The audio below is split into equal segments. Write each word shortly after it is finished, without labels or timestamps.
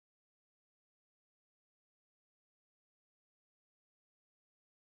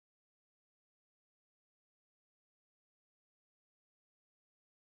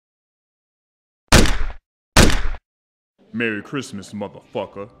Merry Christmas,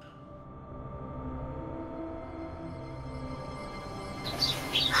 motherfucker.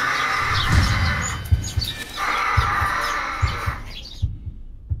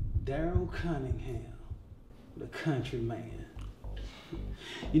 Cunningham, the country man.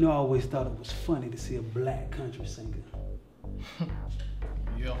 You know, I always thought it was funny to see a black country singer.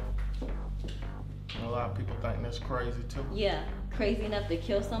 Yeah. A lot of people think that's crazy too. Yeah, crazy enough to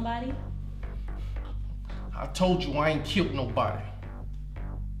kill somebody? I told you I ain't killed nobody.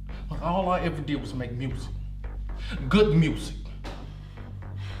 Look, all I ever did was make music. Good music.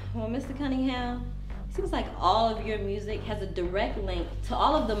 Well, Mr. Cunningham, it seems like all of your music has a direct link to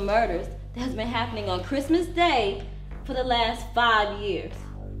all of the murders that has been happening on Christmas Day for the last 5 years.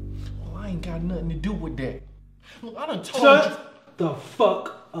 Well, I ain't got nothing to do with that. Look, I done told Shut you. the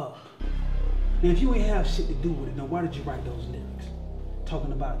fuck up. Now, if you ain't have shit to do with it, then why did you write those lyrics?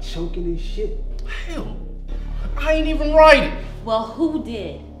 Talking about choking and shit? Hell, I ain't even write it. Well, who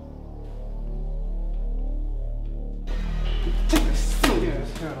did? Take the silly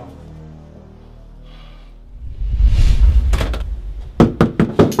ass hat off.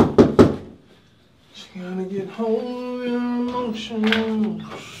 Gotta get home in emotion.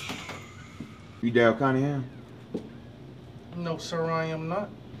 You Daryl Cunningham? No, sir, I am not.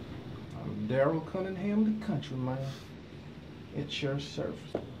 I'm Daryl Cunningham, the country man. At your service.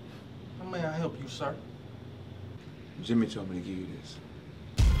 How may I help you, sir? Jimmy told me to give you this.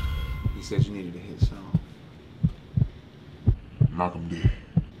 He said you needed a hit song. Knock him dead.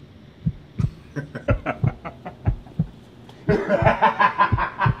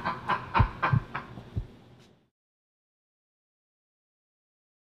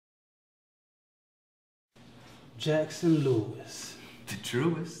 Jackson Lewis. The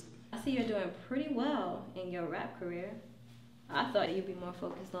truest. I see you're doing pretty well in your rap career. I thought you'd be more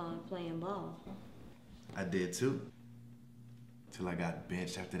focused on playing ball. I did too. Till I got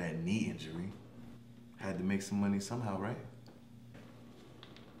benched after that knee injury. Had to make some money somehow, right?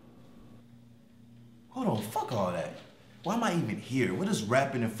 Hold on, fuck all that. Why am I even here? What does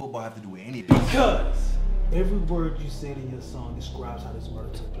rapping and football have to do with anything? Because every word you said in your song describes how this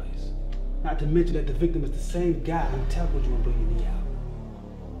murder took place. Not to mention that the victim is the same guy who tackled you and blew your knee out.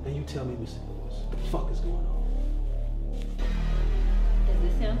 And you tell me, Mr. Lewis, what the fuck is going on? Is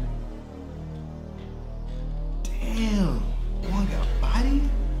this him? Damn, one got bodied?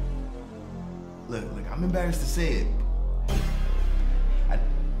 Look, I'm embarrassed to say it.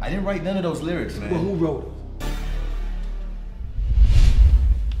 I didn't write none of those lyrics, man. Well, who wrote them?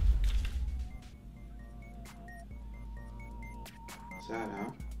 Shout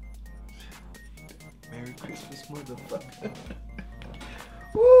out. Merry Christmas, motherfucker.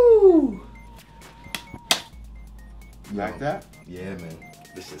 Woo! You like that? Yeah, man.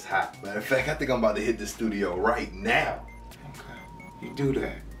 This is hot. Matter of fact, I think I'm about to hit the studio right now. Okay. You do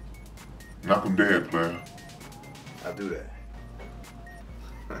that. Knock him dead, player. I'll do that.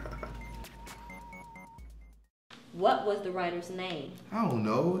 What was the writer's name? I don't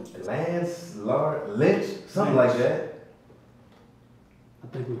know. Lance, Lynch, something like that. I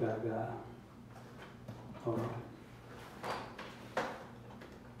think we got a guy. Hold on.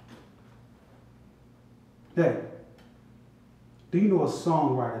 Hey, do you know a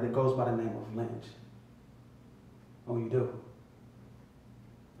songwriter that goes by the name of Lynch? Oh, you do?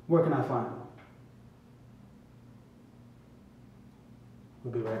 Where can I find him?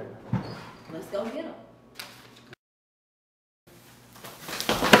 We'll be right back. Let's go get him.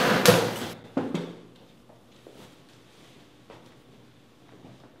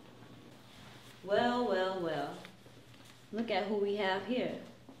 Well, well, well. Look at who we have here.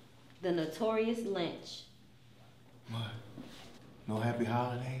 The notorious Lynch. What? No happy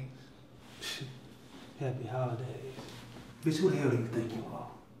holidays? Happy holidays. Bitch, who the hell do you think you are?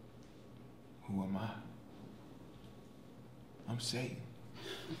 Who am I? I'm Satan.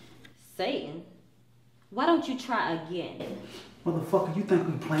 Satan? Why don't you try again? Motherfucker, you think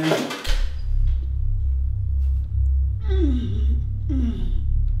we playing?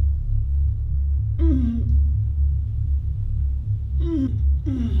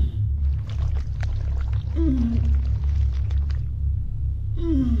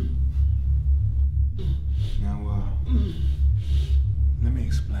 Now, let me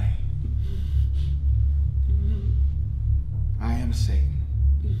explain. I am Satan,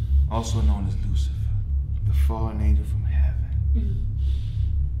 also known as Lucifer, the fallen angel from heaven.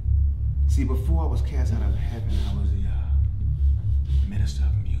 See, before I was cast out of heaven, I was a minister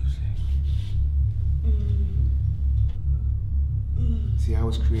of music. See, I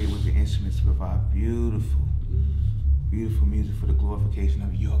was created with the instruments to provide beautiful, beautiful music for the glorification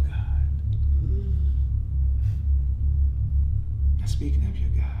of your God. speaking of your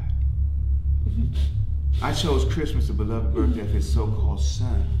God, I chose Christmas, the beloved birthday of his so-called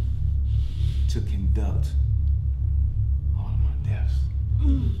son, to conduct all of my deaths.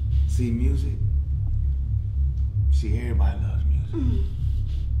 See, music, everybody loves music.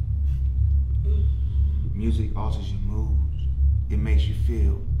 Music alters your moods. It makes you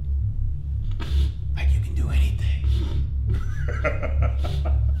feel like you can do anything.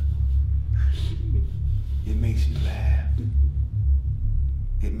 It makes you laugh.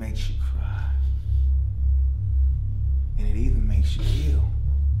 It makes you cry. And it even makes you heal.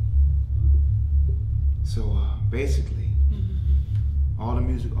 So basically, all the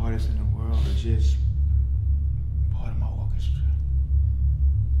music artists in the world are just part of my orchestra.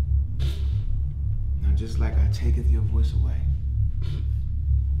 Now, just like I taketh your voice away,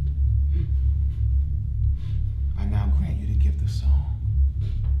 I now grant you the gift of song.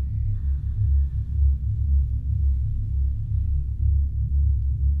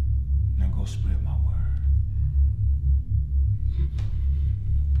 Now go spread my word.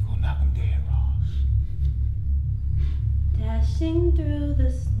 Go knock 'em dead, Ross. Dashing through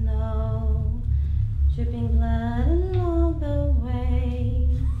the snow, dripping blood along the way,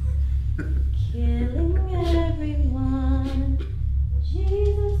 killing everyone.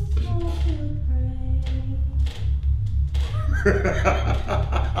 Jesus taught to pray.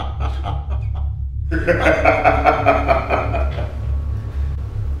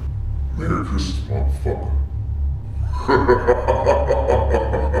 Merry Christmas, motherfucker.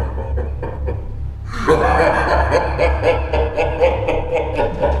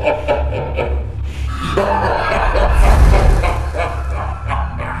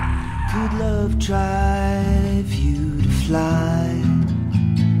 Could love drive you to fly?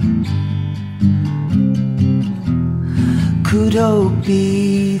 Could hope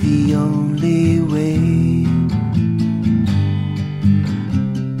be the only way?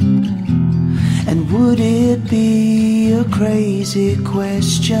 And would it be a crazy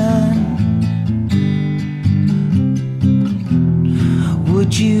question?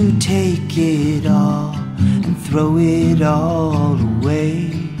 Would you take it all and throw it all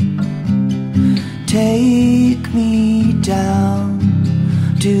away? Take me down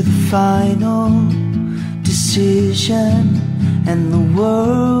to the final decision, and the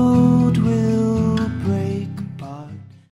world will